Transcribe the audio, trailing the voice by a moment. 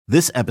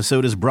This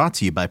episode is brought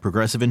to you by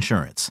Progressive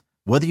Insurance.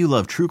 Whether you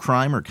love true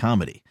crime or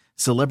comedy,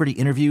 celebrity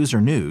interviews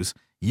or news,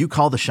 you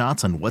call the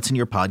shots on what's in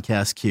your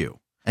podcast queue.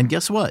 And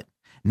guess what?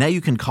 Now you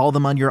can call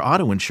them on your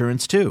auto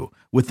insurance too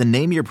with the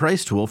Name Your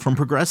Price tool from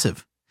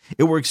Progressive.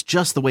 It works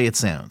just the way it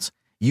sounds.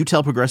 You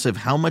tell Progressive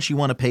how much you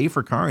want to pay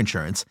for car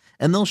insurance,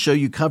 and they'll show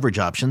you coverage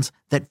options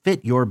that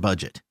fit your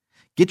budget.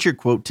 Get your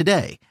quote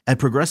today at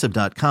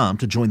Progressive.com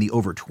to join the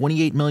over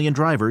 28 million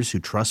drivers who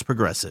trust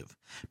Progressive.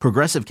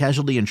 Progressive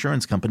Casualty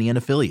Insurance Company and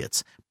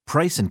Affiliates.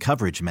 Price and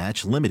coverage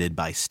match limited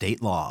by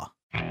state law.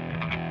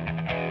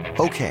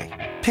 Okay,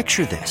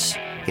 picture this.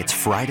 It's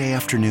Friday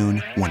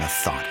afternoon when a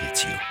thought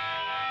hits you.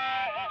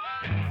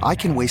 I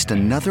can waste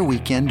another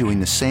weekend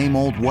doing the same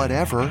old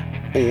whatever,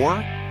 or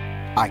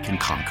I can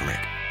conquer it.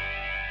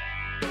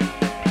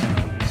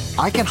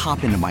 I can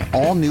hop into my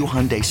all-new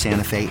Hyundai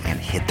Santa Fe and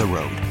hit the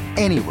road.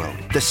 Any road.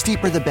 The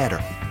steeper, the better.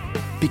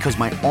 Because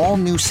my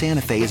all-new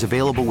Santa Fe is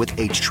available with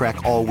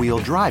H-Track all-wheel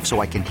drive,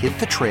 so I can hit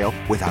the trail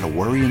without a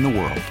worry in the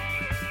world.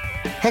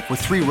 Heck, with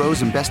 3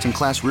 rows and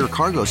best-in-class rear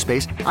cargo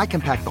space, I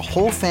can pack the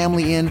whole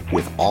family in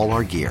with all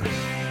our gear.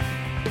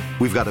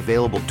 We've got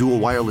available dual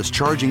wireless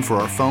charging for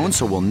our phones,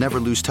 so we'll never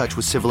lose touch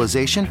with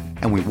civilization,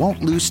 and we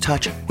won't lose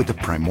touch with the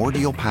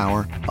primordial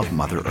power of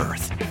Mother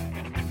Earth.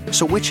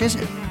 So which is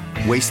it?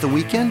 Waste the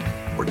weekend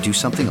or do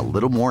something a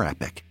little more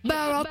epic?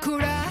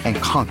 And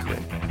conquer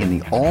it in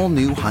the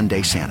all-new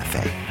Hyundai Santa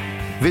Fe.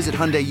 Visit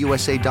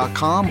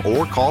HyundaiUSA.com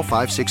or call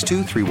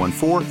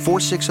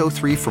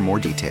 562-314-4603 for more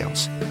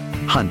details.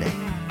 Hyundai,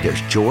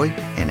 there's joy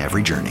in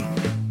every journey.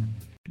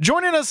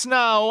 Joining us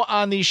now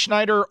on the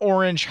Schneider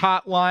Orange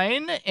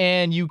Hotline,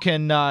 and you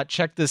can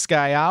check this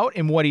guy out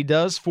and what he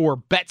does for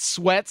Bet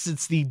Sweats.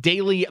 It's the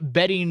daily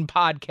betting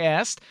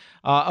podcast,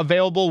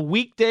 available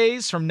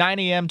weekdays from 9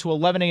 a.m. to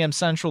 11 a.m.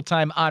 Central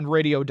Time on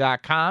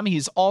radio.com.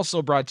 He's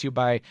also brought to you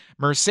by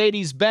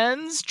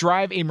Mercedes-Benz.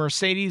 Drive a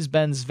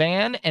Mercedes-Benz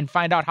van and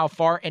find out how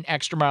far an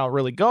extra mile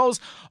really goes.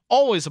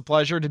 Always a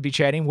pleasure to be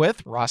chatting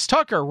with Ross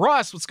Tucker.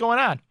 Ross, what's going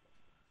on?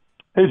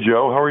 Hey,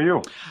 Joe. How are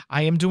you?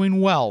 I am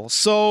doing well.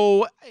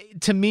 So,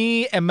 to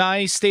me, am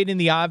I stating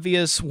the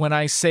obvious when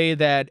I say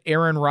that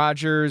Aaron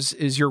Rodgers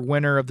is your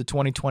winner of the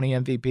 2020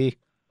 MVP?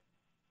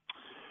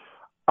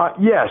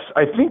 Yes,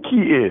 I think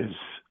he is.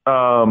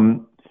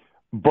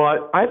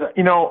 But,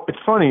 it's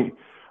funny.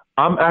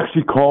 I'm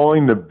actually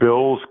calling the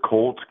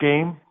Bills-Colts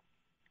game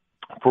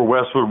for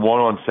Westwood 1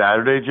 on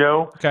Saturday,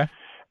 Joe. Okay.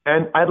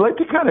 And I'd like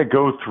to kind of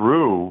go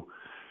through,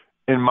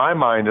 in my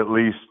mind at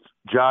least,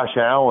 Josh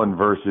Allen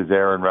versus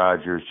Aaron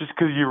Rodgers, just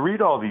because you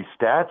read all these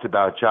stats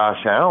about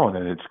Josh Allen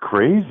and it's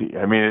crazy.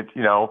 I mean,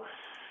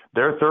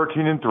 they're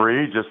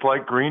 13-3, just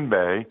like Green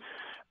Bay.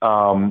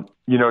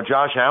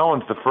 Josh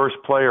Allen's the first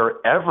player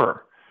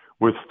ever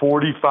with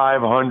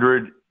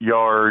 4,500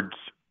 yards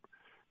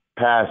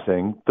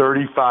passing,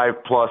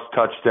 35-plus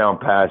touchdown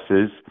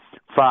passes,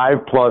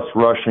 5-plus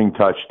rushing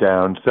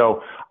touchdowns.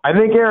 So I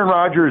think Aaron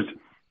Rodgers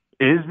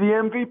is the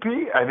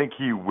MVP. I think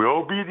he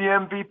will be the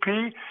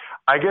MVP.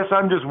 I guess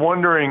I'm just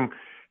wondering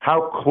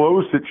how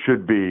close it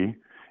should be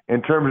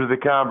in terms of the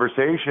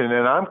conversation,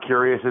 and I'm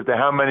curious as to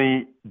how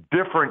many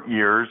different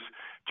years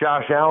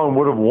Josh Allen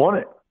would have won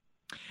it.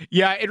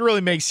 Yeah, it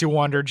really makes you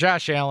wonder.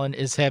 Josh Allen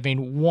is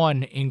having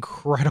one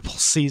incredible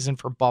season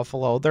for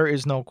Buffalo. There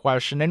is no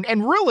question.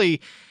 And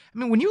really, I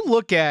mean, when you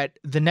look at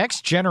the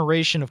next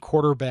generation of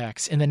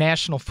quarterbacks in the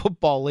National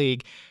Football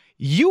League,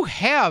 you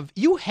have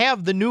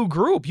the new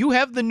group. You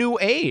have the new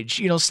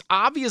age,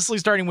 obviously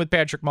starting with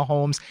Patrick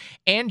Mahomes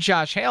and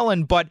Josh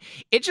Allen, but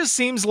it just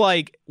seems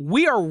like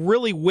we are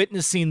really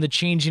witnessing the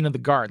changing of the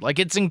guard. Like,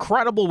 it's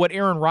incredible what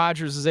Aaron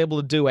Rodgers is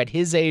able to do at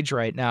his age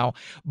right now,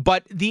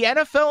 but the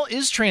NFL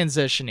is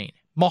transitioning.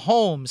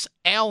 Mahomes,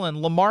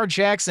 Allen, Lamar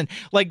Jackson,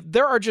 like,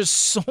 there are just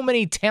so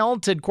many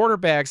talented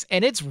quarterbacks,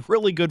 and it's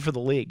really good for the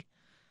league.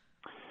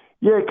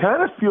 Yeah, it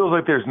kind of feels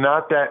like there's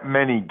not that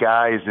many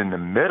guys in the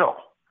middle.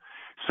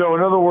 So,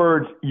 in other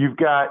words, you've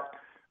got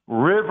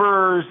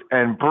Rivers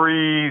and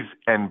Breeze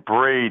and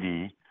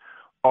Brady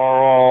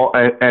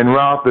and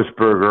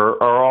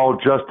Roethlisberger are all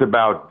just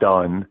about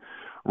done.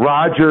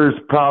 Rodgers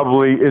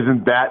probably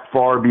isn't that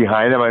far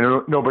behind him. I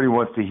know nobody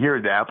wants to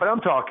hear that, but I'm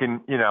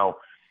talking,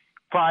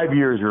 5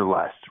 years or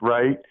less,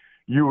 right?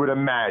 You would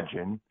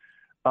imagine.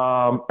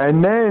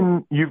 And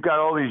then you've got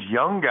all these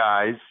young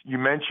guys. You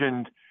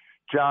mentioned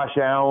Josh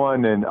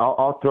Allen, and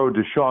I'll throw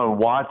Deshaun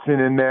Watson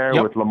in there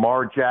with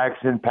Lamar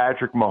Jackson,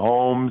 Patrick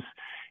Mahomes,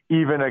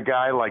 even a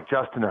guy like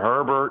Justin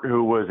Herbert,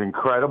 who was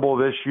incredible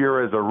this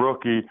year as a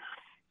rookie.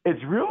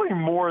 It's really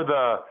more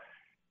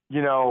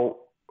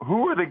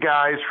who are the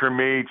guys from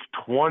age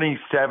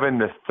 27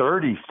 to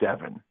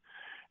 37?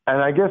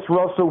 And I guess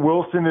Russell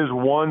Wilson is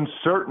one,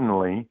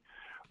 certainly,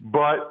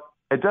 but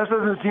it just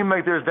doesn't seem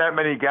like there's that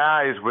many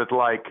guys with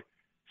like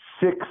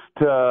 6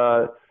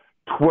 to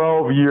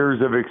 12 years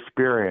of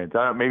experience.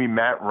 I don't know, maybe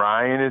Matt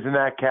Ryan is in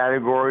that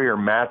category or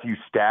Matthew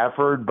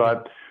Stafford,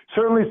 but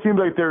certainly seems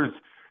like there's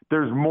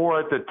more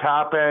at the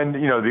top end,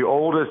 the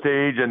oldest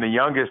age and the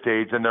youngest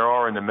age than there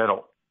are in the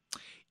middle.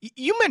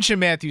 You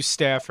mentioned Matthew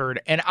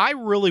Stafford, and I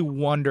really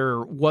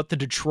wonder what the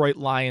Detroit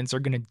Lions are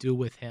going to do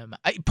with him.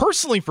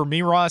 Personally, for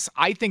me, Ross,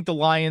 I think the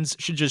Lions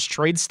should just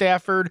trade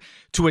Stafford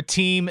to a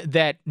team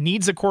that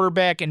needs a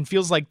quarterback and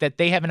feels like that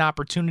they have an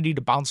opportunity to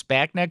bounce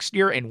back next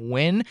year and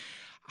win.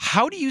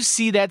 How do you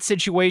see that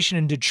situation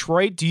in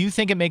Detroit? Do you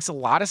think it makes a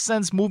lot of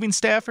sense moving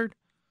Stafford?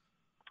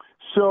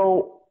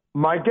 So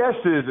my guess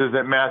is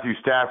that Matthew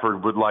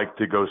Stafford would like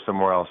to go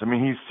somewhere else. I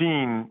mean, he's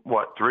seen,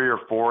 3 or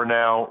 4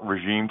 now,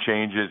 regime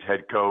changes,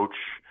 head coach,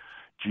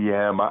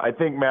 GM. I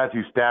think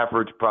Matthew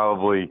Stafford's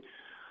probably,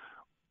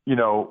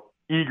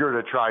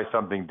 eager to try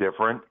something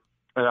different,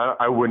 and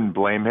I wouldn't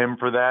blame him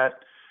for that.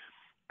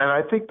 And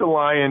I think the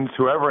Lions,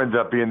 whoever ends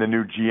up being the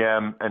new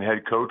GM and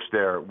head coach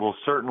there, will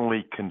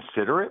certainly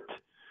consider it.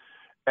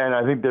 And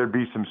I think there'd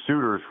be some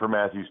suitors for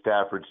Matthew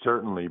Stafford,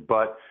 certainly.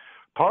 But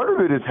part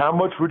of it is how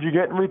much would you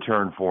get in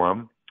return for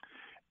him?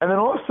 And then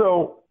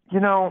also,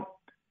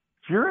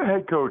 if you're a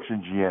head coach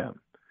and GM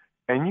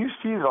and you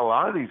see that a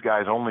lot of these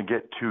guys only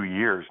get 2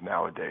 years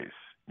nowadays,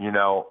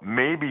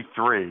 maybe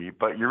 3,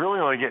 but you're really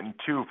only getting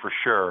 2 for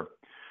sure.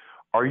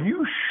 Are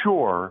you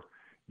sure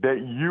that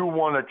you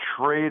want to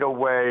trade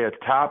away a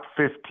top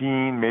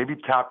 15, maybe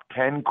top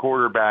 10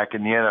 quarterback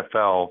in the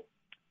NFL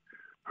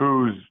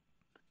who's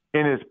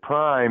in his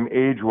prime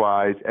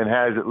age-wise and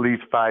has at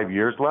least 5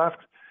 years left?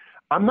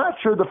 I'm not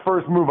sure the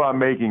first move I'm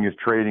making is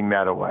trading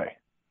that away.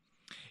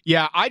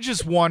 Yeah, I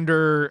just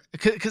wonder,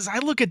 because I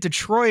look at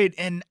Detroit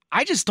and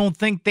I just don't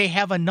think they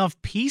have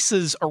enough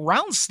pieces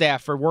around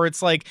Stafford where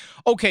it's like,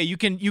 okay, you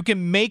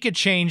can make a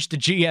change to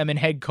GM and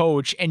head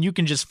coach and you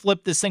can just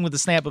flip this thing with the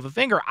snap of a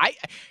finger.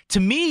 To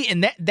me,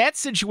 in that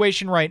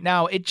situation right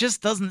now, it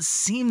just doesn't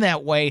seem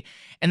that way.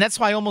 And that's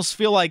why I almost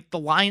feel like the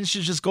Lions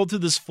should just go through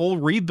this full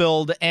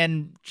rebuild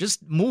and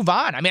just move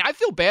on. I mean, I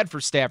feel bad for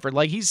Stafford.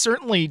 Like, he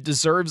certainly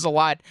deserves a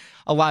lot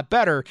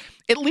better.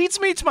 It leads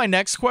me to my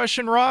next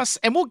question, Ross,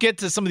 and we'll get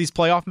to some of these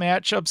playoff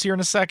matchups here in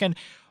a second.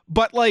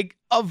 But like,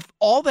 of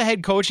all the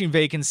head coaching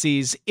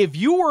vacancies, if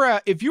you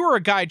were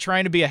a guy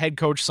trying to be a head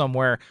coach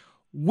somewhere,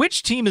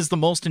 which team is the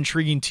most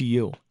intriguing to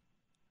you?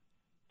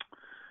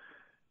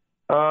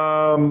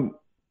 The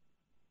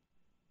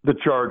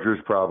Chargers,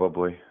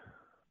 probably.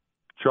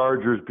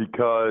 Chargers,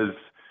 because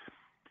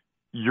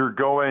you're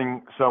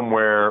going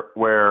somewhere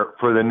where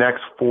for the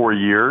next 4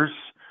 years,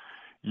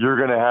 you're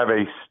going to have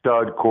a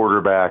stud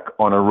quarterback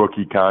on a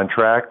rookie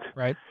contract.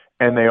 Right.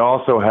 And they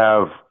also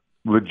have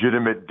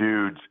legitimate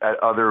dudes at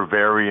other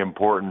very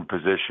important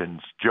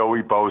positions.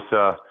 Joey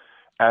Bosa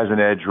as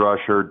an edge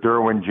rusher,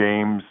 Derwin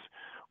James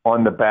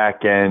on the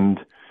back end,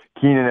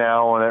 Keenan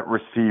Allen at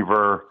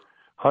receiver,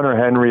 Hunter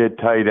Henry at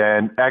tight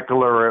end,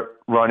 Eckler at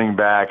running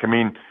back. I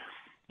mean,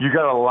 you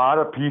got a lot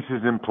of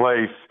pieces in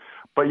place,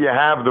 but you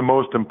have the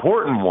most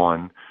important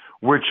one,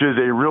 which is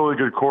a really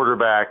good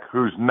quarterback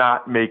who's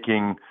not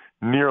making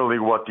nearly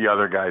what the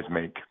other guys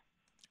make.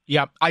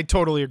 Yeah, I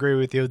totally agree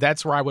with you.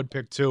 That's where I would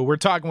pick too. We're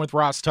talking with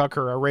Ross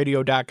Tucker, a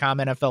Radio.com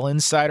NFL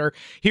insider,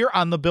 here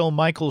on the Bill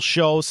Michaels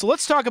Show. So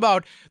let's talk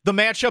about the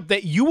matchup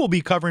that you will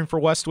be covering for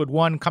Westwood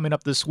One coming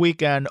up this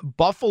weekend,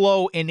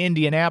 Buffalo and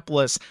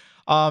Indianapolis.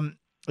 I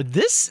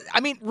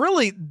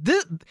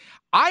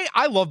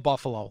love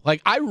Buffalo.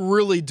 Like, I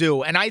really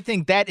do. And I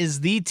think that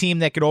is the team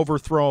that could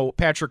overthrow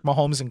Patrick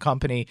Mahomes and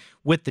company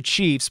with the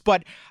Chiefs.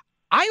 But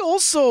I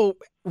also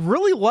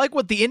really like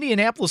what the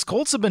Indianapolis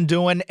Colts have been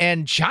doing,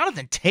 and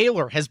Jonathan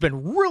Taylor has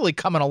been really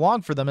coming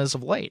along for them as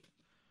of late.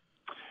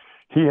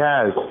 He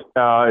has.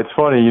 It's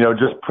funny,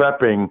 just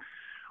prepping.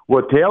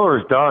 What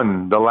Taylor's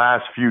done the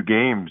last few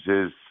games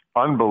is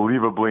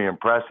unbelievably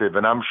impressive,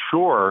 and I'm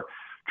sure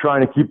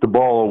trying to keep the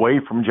ball away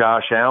from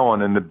Josh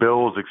Allen and the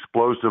Bills'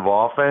 explosive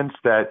offense,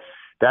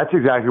 that's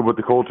exactly what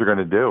the Colts are going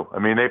to do. I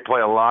mean, they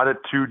play a lot of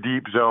 2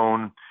 deep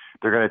zone.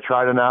 They're going to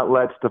try to not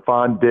let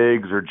Stephon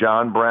Diggs or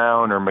John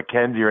Brown or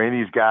McKenzie or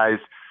any of these guys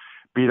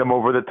beat them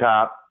over the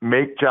top,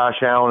 make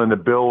Josh Allen and the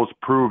Bills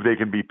prove they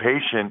can be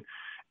patient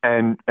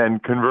and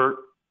convert,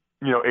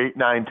 8,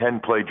 9, 10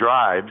 play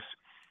drives.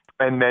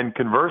 And then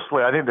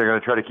conversely, I think they're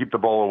going to try to keep the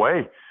ball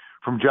away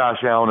from Josh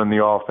Allen in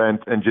the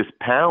offense and just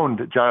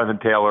pound Jonathan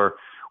Taylor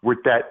with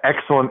that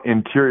excellent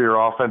interior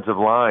offensive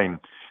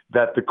line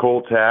that the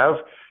Colts have.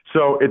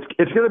 So it's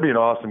going to be an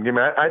awesome game.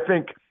 I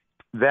think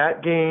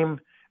that game,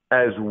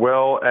 as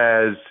well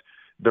as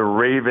the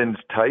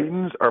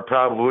Ravens-Titans, are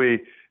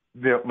probably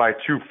my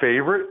 2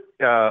 favorite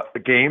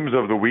games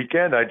of the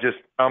weekend.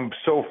 I'm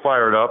so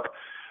fired up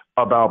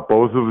about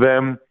both of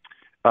them.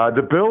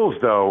 The Bills,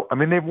 though, I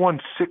mean, they've won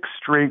 6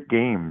 straight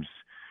games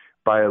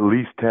by at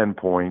least 10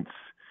 points.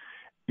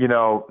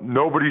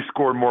 Nobody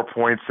scored more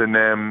points than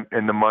them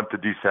in the month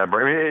of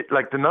December. I mean,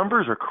 the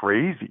numbers are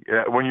crazy.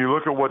 When you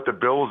look at what the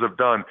Bills have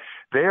done,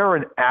 they are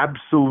an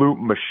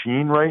absolute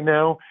machine right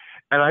now.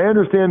 And I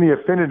understand the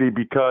affinity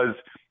because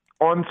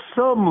on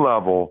some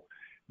level,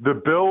 the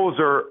Bills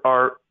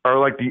are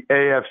like the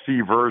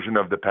AFC version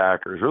of the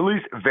Packers, or at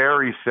least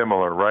very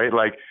similar, right?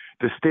 Like,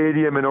 the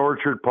stadium in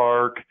Orchard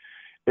Park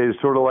is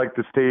sort of like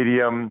the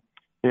stadium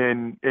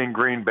in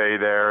Green Bay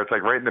there. It's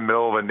like right in the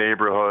middle of a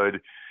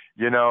neighborhood.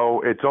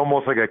 It's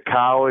almost like a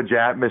college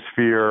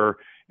atmosphere.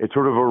 It's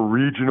sort of a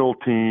regional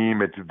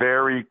team. It's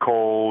very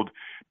cold.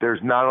 There's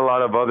not a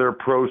lot of other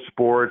pro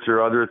sports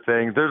or other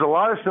things. There's a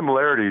lot of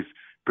similarities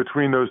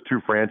between those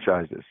two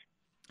franchises.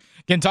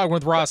 Again, talking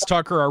with Ross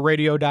Tucker, our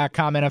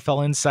radio.com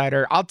NFL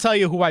insider. I'll tell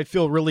you who I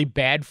feel really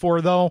bad for,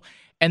 though,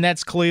 and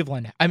that's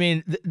Cleveland. I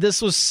mean,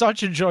 this was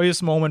such a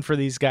joyous moment for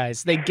these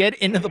guys. They get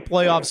into the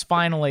playoffs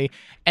finally,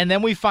 and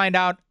then we find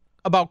out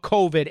about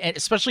COVID, and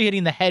especially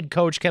hitting the head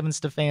coach, Kevin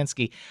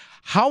Stefanski.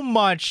 How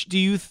much do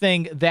you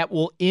think that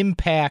will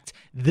impact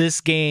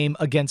this game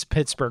against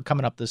Pittsburgh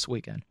coming up this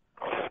weekend?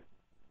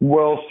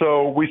 Well,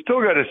 so we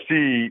still got to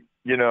see,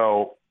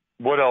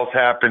 what else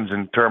happens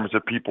in terms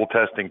of people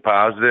testing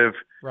positive,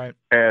 right,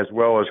 as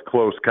well as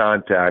close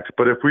contacts.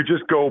 But if we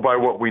just go by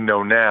what we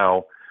know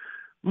now,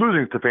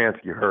 losing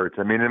Stefanski hurts.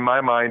 I mean, in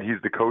my mind,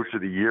 he's the coach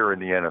of the year in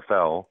the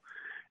NFL,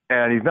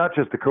 and he's not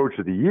just the coach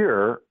of the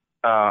year.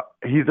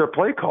 He's their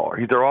play caller.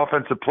 He's their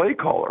offensive play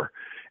caller.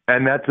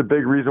 And that's a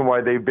big reason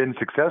why they've been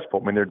successful.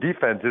 I mean, their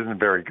defense isn't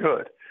very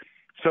good.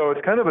 So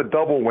it's kind of a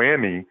double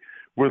whammy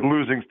with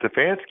losing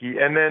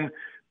Stefanski. And then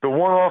the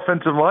one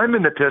offensive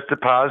lineman that tested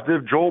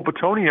positive, Joel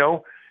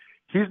Bitonio,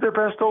 he's their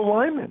best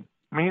O-lineman.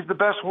 I mean, he's the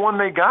best one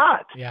they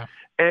got. Yeah.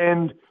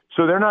 And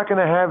so they're not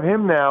going to have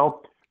him now.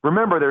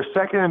 Remember, their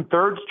second and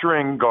third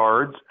string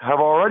guards have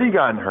already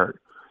gotten hurt.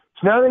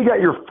 So now they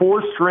got your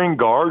fourth string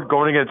guard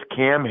going against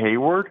Cam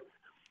Hayward,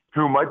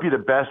 who might be the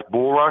best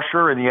bull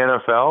rusher in the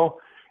NFL.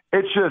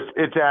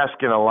 It's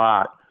asking a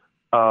lot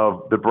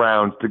of the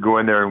Browns to go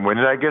in there and win.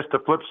 And I guess the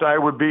flip side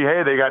would be,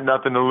 hey, they got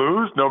nothing to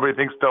lose. Nobody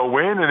thinks they'll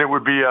win. And it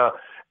would be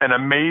an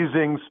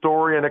amazing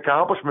story and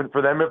accomplishment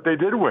for them if they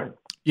did win.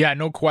 Yeah,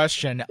 no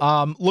question.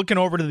 Looking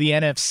over to the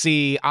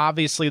NFC,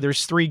 obviously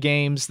there's three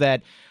games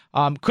that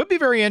could be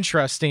very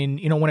interesting,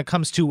 when it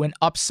comes to an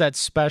upset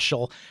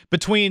special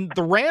between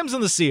the Rams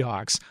and the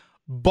Seahawks,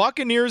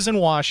 Buccaneers in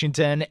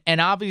Washington,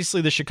 and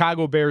obviously the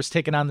Chicago Bears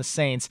taking on the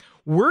Saints.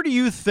 Where do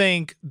you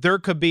think there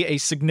could be a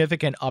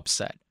significant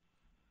upset?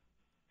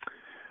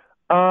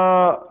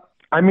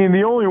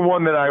 The only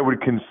one that I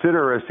would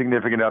consider a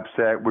significant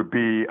upset would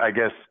be, I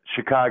guess,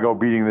 Chicago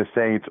beating the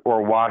Saints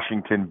or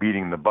Washington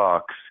beating the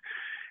Bucs.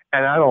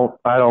 And I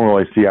don't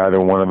really see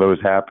either one of those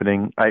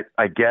happening.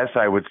 I guess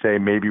I would say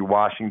maybe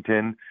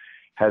Washington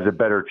has a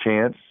better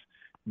chance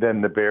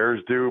than the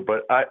Bears do,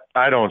 but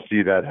I don't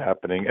see that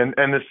happening. And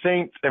the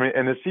Saints,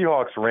 and the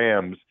Seahawks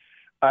Rams,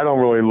 I don't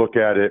really look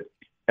at it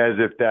as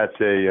if that's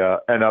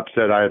an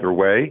upset either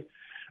way.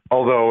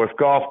 Although if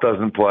Goff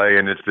doesn't play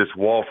and it's this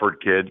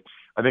Walford kid,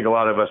 I think a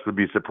lot of us would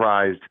be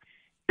surprised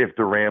if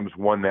the Rams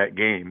won that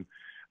game.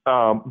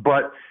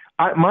 But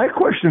my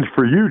question's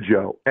for you,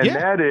 Joe, and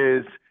that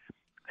is,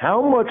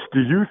 how much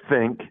do you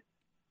think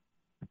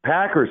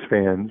Packers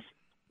fans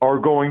are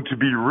going to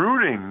be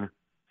rooting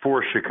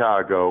for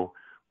Chicago,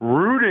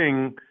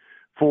 rooting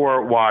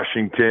for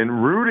Washington,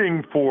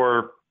 rooting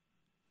for,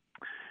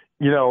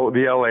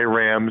 the LA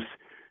Rams,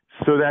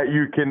 so that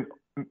you can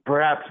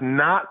perhaps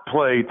not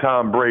play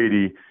Tom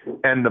Brady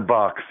and the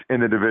Bucs in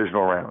the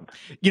divisional round?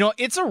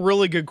 It's a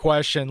really good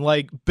question.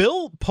 Like,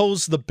 Bill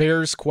posed the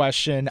Bears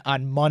question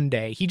on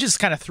Monday. He just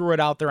kind of threw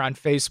it out there on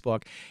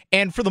Facebook.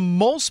 And for the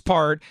most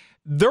part,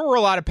 there were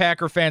a lot of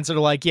Packer fans that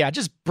are like, yeah,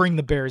 just bring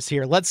the Bears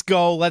here. Let's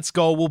go.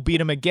 We'll beat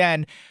them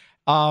again.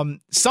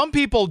 Some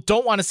people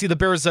don't want to see the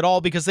Bears at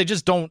all because they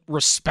just don't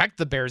respect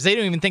the Bears. They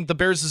don't even think the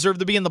Bears deserve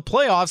to be in the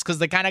playoffs because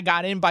they kind of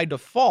got in by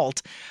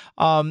default.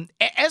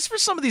 As for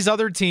some of these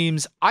other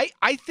teams,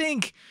 I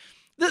think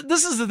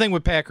this is the thing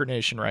with Packer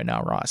Nation right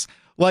now, Ross.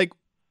 Like,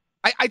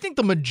 I think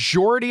the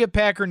majority of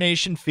Packer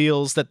Nation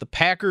feels that the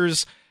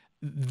Packers,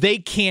 they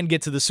can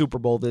get to the Super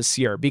Bowl this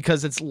year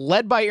because it's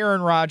led by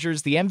Aaron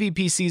Rodgers, the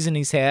MVP season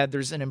he's had.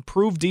 There's an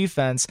improved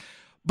defense.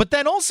 But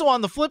then also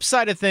on the flip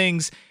side of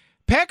things,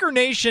 Packer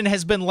Nation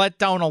has been let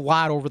down a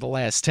lot over the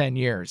last 10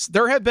 years.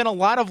 There have been a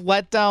lot of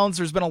letdowns.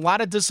 There's been a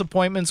lot of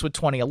disappointments with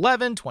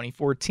 2011,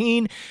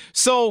 2014.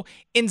 So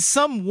in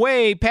some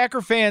way,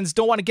 Packer fans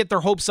don't want to get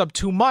their hopes up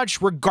too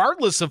much,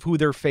 regardless of who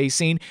they're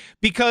facing,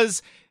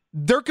 because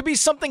there could be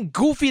something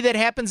goofy that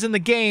happens in the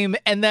game,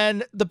 and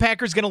then the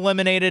Packers get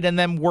eliminated, and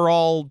then we're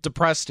all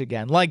depressed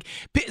again. Like,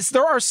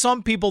 there are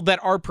some people that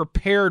are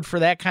prepared for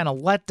that kind of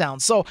letdown.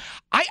 So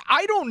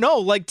I don't know.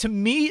 Like, to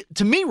me,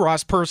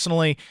 Ross,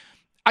 personally,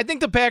 I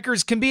think the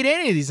Packers can beat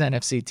any of these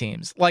NFC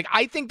teams. Like,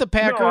 I think the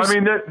Packers...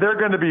 No, they're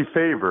going to be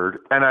favored,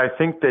 and I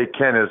think they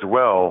can as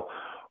well.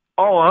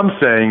 All I'm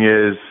saying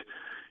is,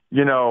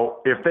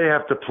 if they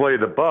have to play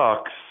the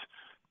Bucs,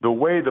 the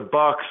way the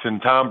Bucs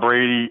and Tom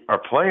Brady are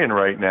playing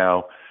right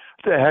now,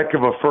 it's a heck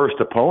of a first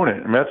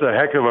opponent. That's a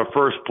heck of a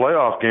first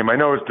playoff game. I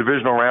know it's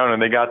divisional round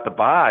and they got the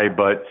bye,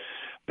 but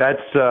that's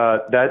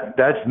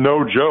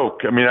no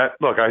joke.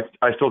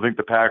 I still think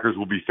the Packers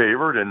will be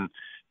favored and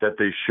that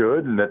they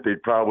should and that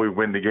they'd probably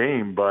win the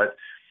game, but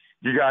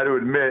you got to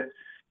admit,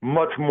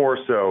 much more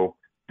so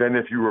than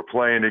if you were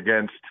playing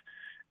against,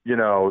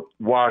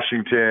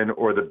 Washington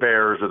or the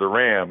Bears or the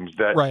Rams,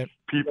 that right.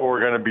 People are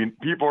going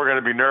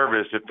to be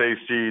nervous if they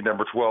see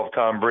number 12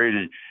 Tom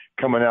Brady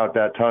coming out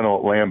that tunnel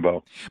at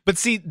Lambeau. But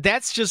see,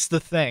 that's just the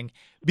thing,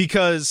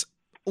 because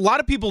a lot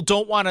of people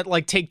don't want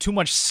to take too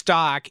much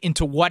stock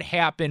into what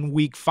happened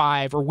week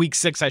 5 or week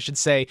 6, I should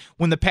say,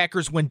 when the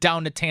Packers went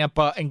down to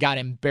Tampa and got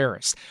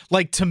embarrassed.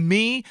 To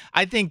me,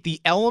 I think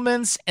the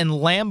elements and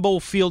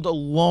Lambeau Field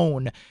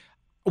alone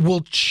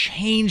will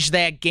change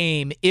that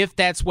game if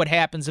that's what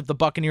happens, if the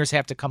Buccaneers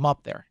have to come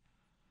up there.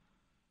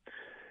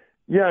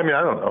 Yeah, I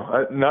don't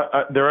know.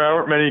 There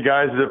aren't many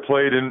guys that have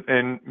played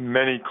in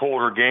many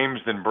colder games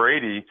than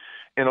Brady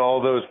in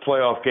all those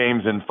playoff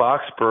games in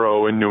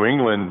Foxborough in New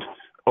England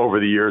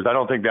over the years. I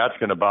don't think that's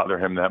going to bother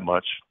him that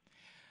much.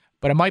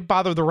 But it might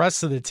bother the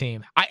rest of the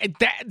team.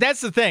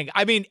 That's the thing.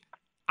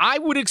 I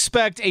would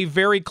expect a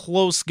very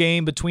close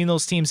game between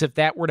those teams if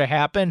that were to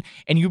happen.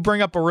 And you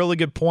bring up a really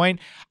good point.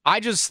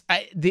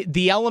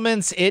 The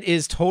elements, it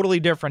is totally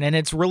different, and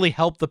it's really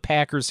helped the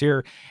Packers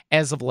here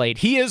as of late.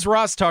 He is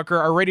Ross Tucker,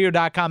 our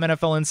Radio.com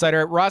NFL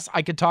insider. Ross,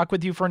 I could talk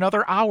with you for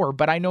another hour,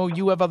 but I know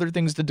you have other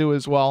things to do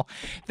as well.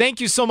 Thank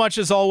you so much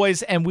as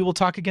always, and we will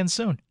talk again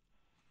soon.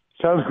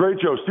 Sounds great,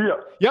 Joe. See ya.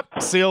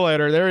 Yep. See you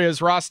later. There he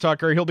is, Ross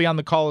Tucker. He'll be on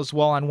the call as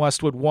well on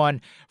Westwood One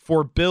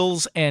for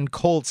Bills and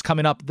Colts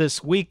coming up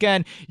this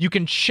weekend. You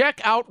can check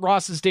out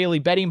Ross's daily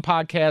betting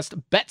podcast,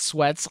 Bet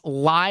Sweats,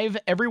 live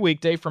every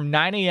weekday from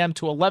 9 a.m.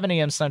 to 11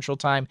 a.m. Central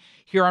Time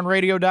here on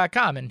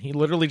Radio.com. And he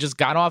literally just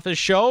got off his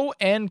show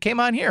and came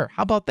on here.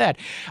 How about that?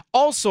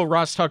 Also,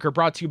 Ross Tucker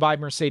brought to you by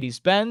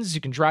Mercedes-Benz.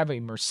 You can drive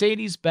a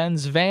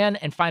Mercedes-Benz van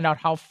and find out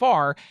how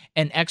far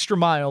an extra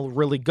mile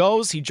really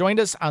goes. He joined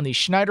us on the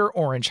Schneider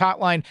Orange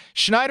Hotline.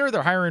 Schneider,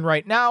 they're hiring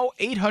right now,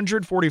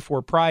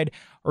 844-PRIDE,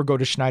 or go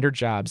to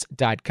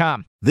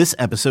SchneiderJobs.com. This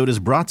episode is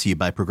brought to you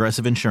by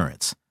Progressive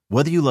Insurance.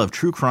 Whether you love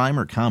true crime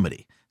or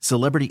comedy,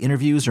 celebrity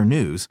interviews or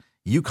news,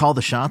 you call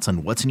the shots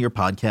on what's in your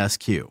podcast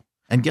queue.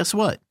 And guess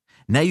what?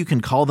 Now you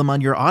can call them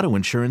on your auto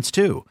insurance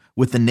too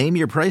with the Name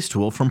Your Price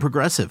tool from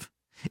Progressive.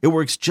 It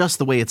works just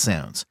the way it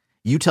sounds.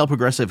 You tell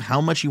Progressive how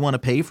much you want to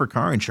pay for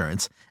car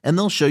insurance, and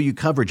they'll show you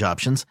coverage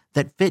options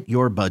that fit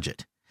your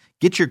budget.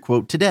 Get your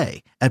quote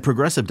today at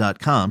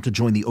Progressive.com to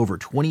join the over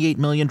 28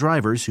 million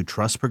drivers who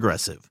trust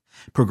Progressive.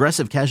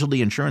 Progressive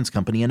Casualty Insurance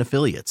Company and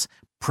Affiliates.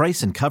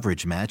 Price and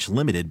coverage match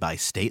limited by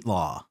state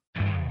law.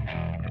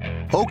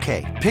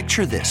 Okay,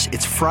 picture this.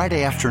 It's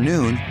Friday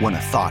afternoon when a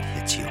thought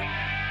hits you.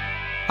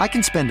 I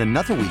can spend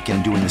another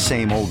weekend doing the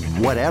same old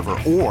whatever,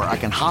 or I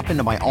can hop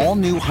into my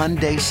all-new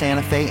Hyundai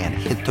Santa Fe and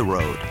hit the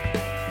road.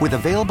 With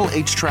available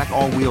H-Track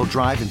all-wheel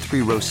drive and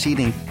 3-row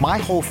seating, my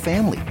whole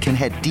family can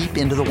head deep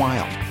into the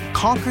wild.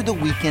 Conquer the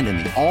weekend in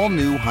the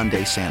all-new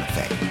Hyundai Santa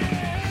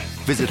Fe.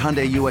 Visit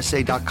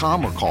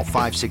HyundaiUSA.com or call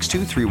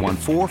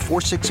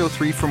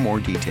 562-314-4603 for more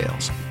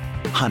details.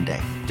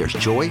 Hyundai, there's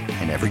joy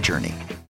in every journey.